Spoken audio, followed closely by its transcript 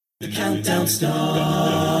The countdown starts.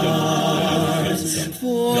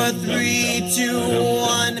 4, 3, 2,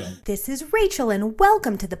 1. This is Rachel, and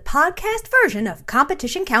welcome to the podcast version of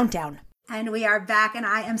Competition Countdown. And we are back, and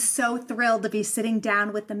I am so thrilled to be sitting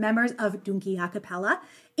down with the members of Dunki Acapella.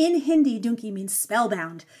 In Hindi, Dunki means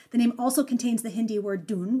spellbound. The name also contains the Hindi word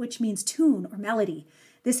dun, which means tune or melody.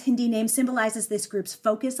 This Hindi name symbolizes this group's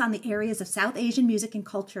focus on the areas of South Asian music and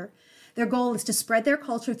culture. Their goal is to spread their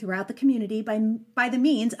culture throughout the community by the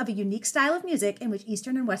means of a unique style of music in which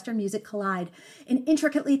Eastern and Western music collide in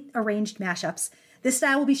intricately arranged mashups. This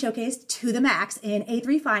style will be showcased to the max in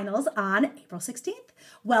A3 Finals on April 16th.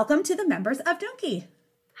 Welcome to the members of Dunki.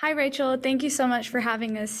 Hi, Rachel. Thank you so much for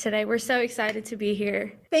having us today. We're so excited to be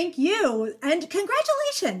here. Thank you, and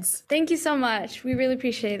congratulations. Thank you so much. We really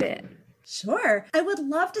appreciate it. Sure. I would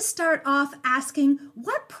love to start off asking,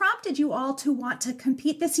 what prompted you all to want to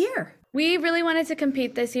compete this year? We really wanted to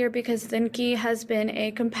compete this year because Dunki has been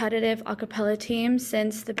a competitive a cappella team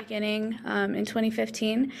since the beginning in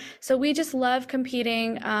 2015. So we just love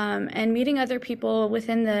competing and meeting other people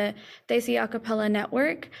within the Desi a cappella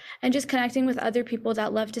network and just connecting with other people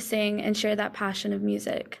that love to sing and share that passion of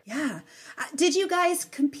music. Yeah. Did you guys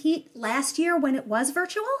compete last year when it was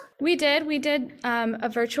virtual? We did. We did a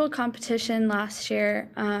virtual competition last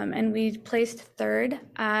year and we placed third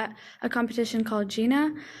at a competition called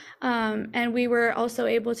Gina. And we were also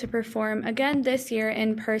able to perform again this year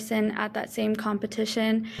in person at that same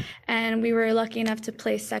competition. And we were lucky enough to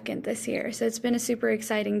place second this year. So it's been a super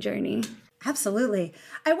exciting journey. Absolutely.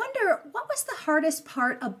 I wonder, what was the hardest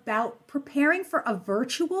part about preparing for a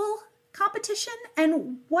virtual competition?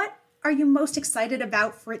 And what are you most excited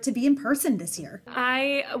about for it to be in person this year?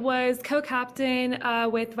 I was co-captain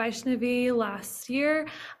with Vaishnavi last year,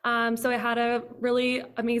 so I had a really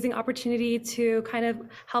amazing opportunity to kind of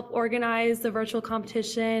help organize the virtual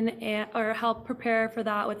competition or help prepare for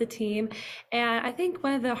that with the team. And I think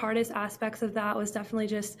one of the hardest aspects of that was definitely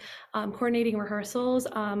just coordinating rehearsals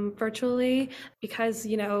virtually because,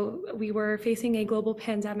 you know, we were facing a global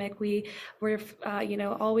pandemic. We were,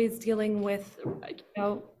 always dealing with,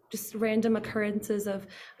 just random occurrences of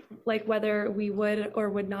like whether we would or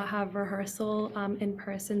would not have rehearsal in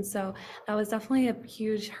person. So that was definitely a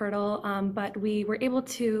huge hurdle, but we were able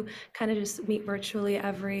to kind of just meet virtually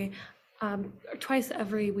twice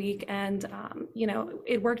every week. And,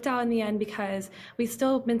 it worked out in the end because we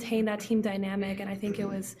still maintained that team dynamic. And I think it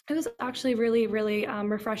was actually really, really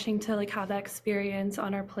refreshing to like have that experience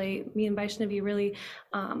on our plate. Me and Vaishnavi really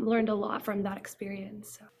learned a lot from that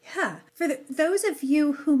experience. So. Yeah. For those of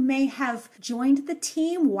you who may have joined the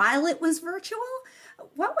team while it was virtual,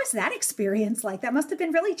 what was that experience like? That must have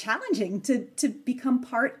been really challenging to become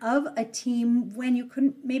part of a team when you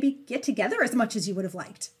couldn't maybe get together as much as you would have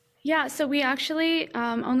liked. Yeah, so we actually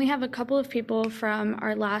only have a couple of people from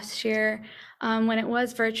our last year when it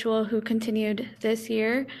was virtual who continued this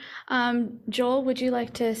year. Joel, would you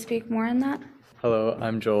like to speak more on that? Hello,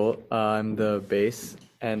 I'm Joel. I'm the bass,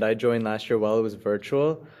 and I joined last year while it was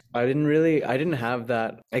virtual. I didn't have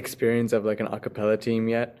that experience of like an a cappella team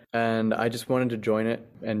yet, and I just wanted to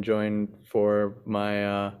join for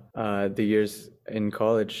my the years in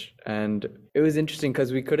college. And it was interesting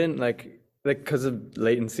because we couldn't because of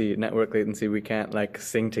network latency, we can't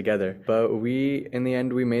sing together. But in the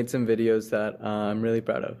end, we made some videos that I'm really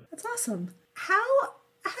proud of. That's awesome. How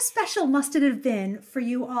special must it have been for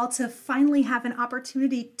you all to finally have an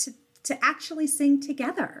opportunity to actually sing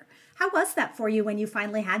together? How was that for you when you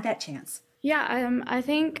finally had that chance? Yeah, I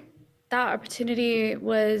think that opportunity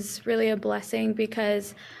was really a blessing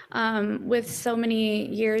because with so many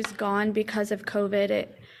years gone because of COVID,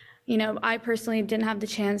 I personally didn't have the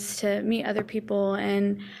chance to meet other people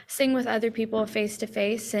and sing with other people face to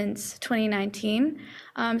face since 2019.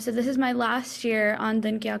 So this is my last year on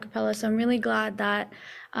Dunki Acapella, so I'm really glad that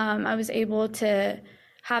I was able to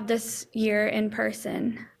have this year in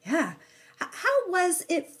person. Yeah. How was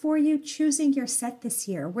it for you choosing your set this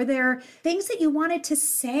year? Were there things that you wanted to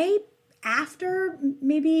say after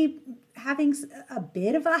maybe having a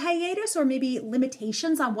bit of a hiatus or maybe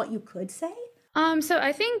limitations on what you could say? So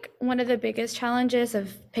I think one of the biggest challenges of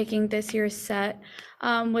picking this year's set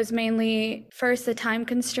was mainly first the time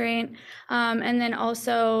constraint, and then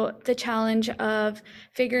also the challenge of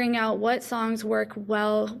figuring out what songs work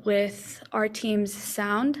well with our team's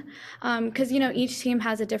sound. Because, each team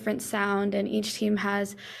has a different sound and each team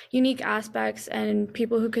has unique aspects and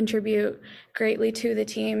people who contribute greatly to the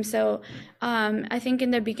team. So I think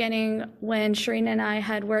in the beginning when Shireen and I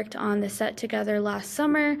had worked on the set together last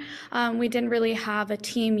summer, we didn't really have a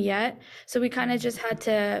team yet. So we kind of just had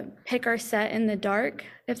to pick our set in the dark. work,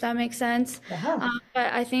 if that makes sense.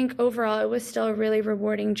 But I think overall it was still a really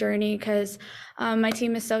rewarding journey because my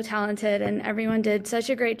team is so talented and everyone did such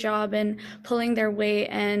a great job in pulling their weight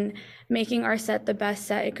and making our set the best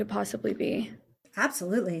set it could possibly be.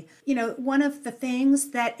 Absolutely. One of the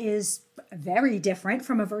things that is very different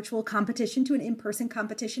from a virtual competition to an in-person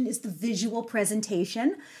competition is the visual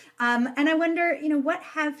presentation. And I wonder, what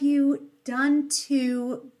have you done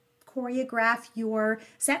to choreograph your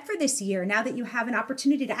set for this year now that you have an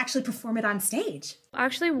opportunity to actually perform it on stage?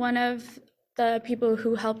 Actually, one of the people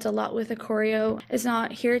who helped a lot with the choreo is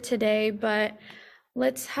not here today, but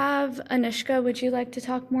let's have Anushka. Would you like to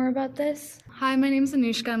talk more about this? Hi, my name is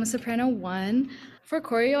Anushka. I'm a soprano 1. For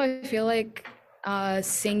choreo, I feel like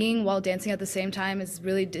singing while dancing at the same time is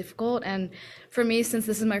really difficult. And for me, since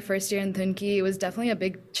this is my first year in Dunki, it was definitely a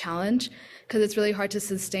big challenge because it's really hard to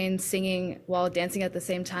sustain singing while dancing at the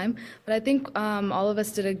same time. But I think all of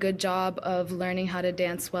us did a good job of learning how to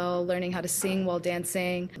dance well, learning how to sing while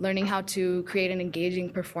dancing, learning how to create an engaging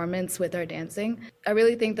performance with our dancing. I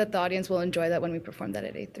really think that the audience will enjoy that when we perform that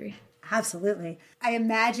at A3. Absolutely. I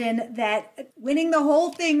imagine that winning the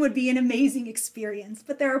whole thing would be an amazing experience,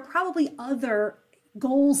 but there are probably other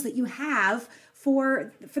goals that you have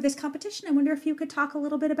for this competition. I wonder if you could talk a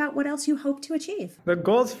little bit about what else you hope to achieve. The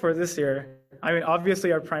goals for this year,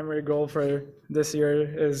 obviously our primary goal for this year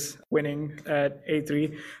is winning at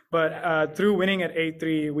A3, but through winning at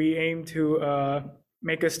A3, we aim to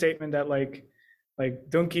make a statement that like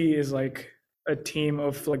Dunki is like a team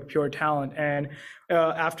of like pure talent, and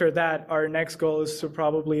after that our next goal is to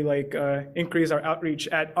probably increase our outreach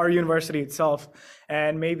at our university itself,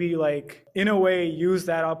 and maybe in a way use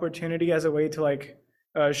that opportunity as a way to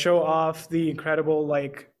show off the incredible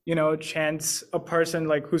chance a person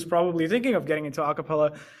who's probably thinking of getting into a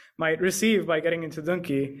cappella might receive by getting into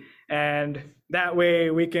Dunki. And that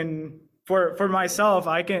way we can, for myself,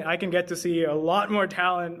 I can get to see a lot more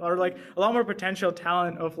talent, or a lot more potential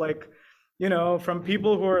talent of from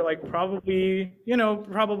people who are probably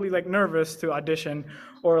nervous to audition,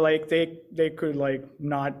 or they could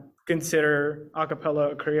not consider a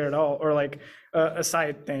cappella a career at all, or a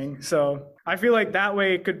side thing. So I feel that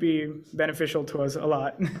way it could be beneficial to us a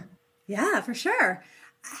lot. Yeah, for sure.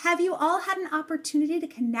 Have you all had an opportunity to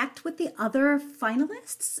connect with the other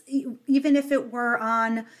finalists, even if it were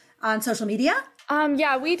on social media?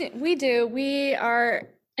 Yeah, we do. We are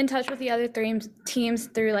in touch with the other teams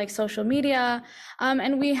through social media,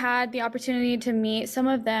 and we had the opportunity to meet some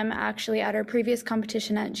of them actually at our previous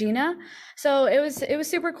competition at GINA. So it was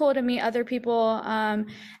super cool to meet other people,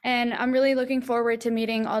 and I'm really looking forward to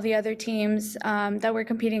meeting all the other teams that we're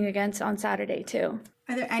competing against on Saturday too.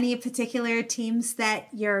 Are there any particular teams that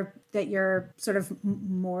you're sort of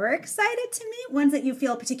more excited to meet? Ones that you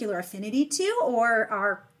feel particular affinity to or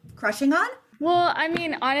are crushing on? Well,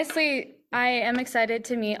 honestly, I am excited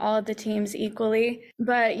to meet all of the teams equally,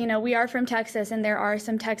 but we are from Texas and there are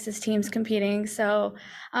some Texas teams competing, so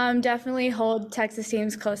definitely hold Texas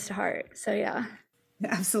teams close to heart. So yeah.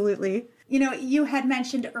 Absolutely. You had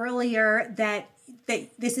mentioned earlier that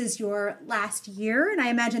this is your last year, and I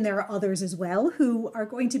imagine there are others as well who are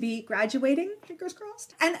going to be graduating, fingers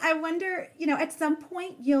crossed. And I wonder, at some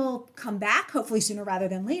point you'll come back, hopefully sooner rather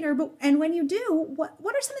than later, and when you do, what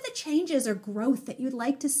are some of the changes or growth that you'd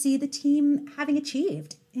like to see the team having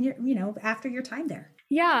achieved in your, after your time there?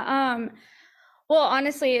 Yeah, well,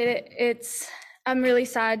 honestly, I'm really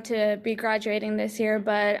sad to be graduating this year,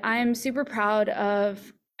 but I'm super proud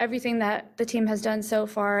of everything that the team has done so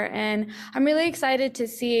far, and I'm really excited to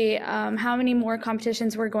see how many more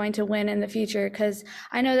competitions we're going to win in the future, because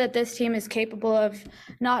I know that this team is capable of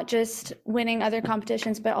not just winning other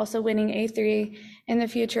competitions but also winning A3 in the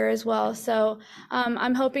future as well. So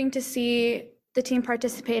I'm hoping to see the team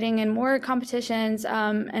participating in more competitions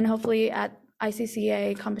and hopefully at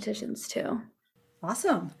ICCA competitions too.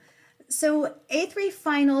 Awesome. So A3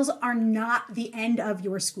 finals are not the end of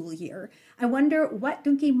your school year. I wonder what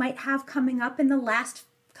Dunki might have coming up in the last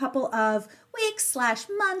couple of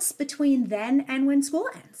weeks/months between then and when school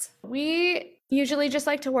ends. We usually just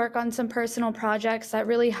like to work on some personal projects that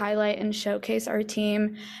really highlight and showcase our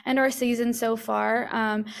team and our season so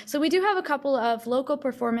far. So we do have a couple of local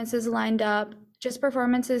performances lined up, just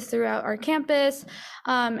performances throughout our campus,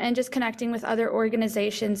 and just connecting with other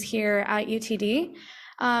organizations here at UTD.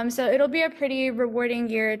 So it'll be a pretty rewarding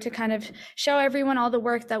year to kind of show everyone all the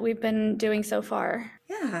work that we've been doing so far.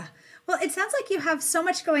 Yeah. Well, it sounds like you have so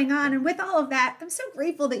much going on. And with all of that, I'm so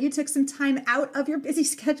grateful that you took some time out of your busy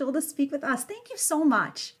schedule to speak with us. Thank you so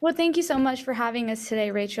much. Well, thank you so much for having us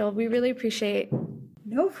today, Rachel. We really appreciate.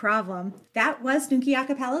 No problem. That was Doonki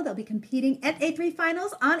Acapella. They'll be competing at A3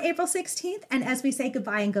 Finals on April 16th. And as we say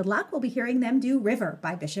goodbye and good luck, we'll be hearing them do River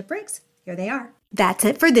by Bishop Briggs. Here they are. That's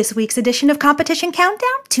it for this week's edition of Competition Countdown.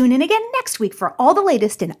 Tune in again next week for all the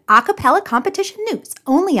latest in acapella competition news,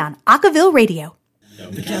 only on Acaville Radio.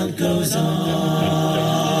 The count goes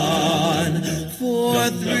on. 4,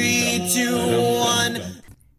 3, 2,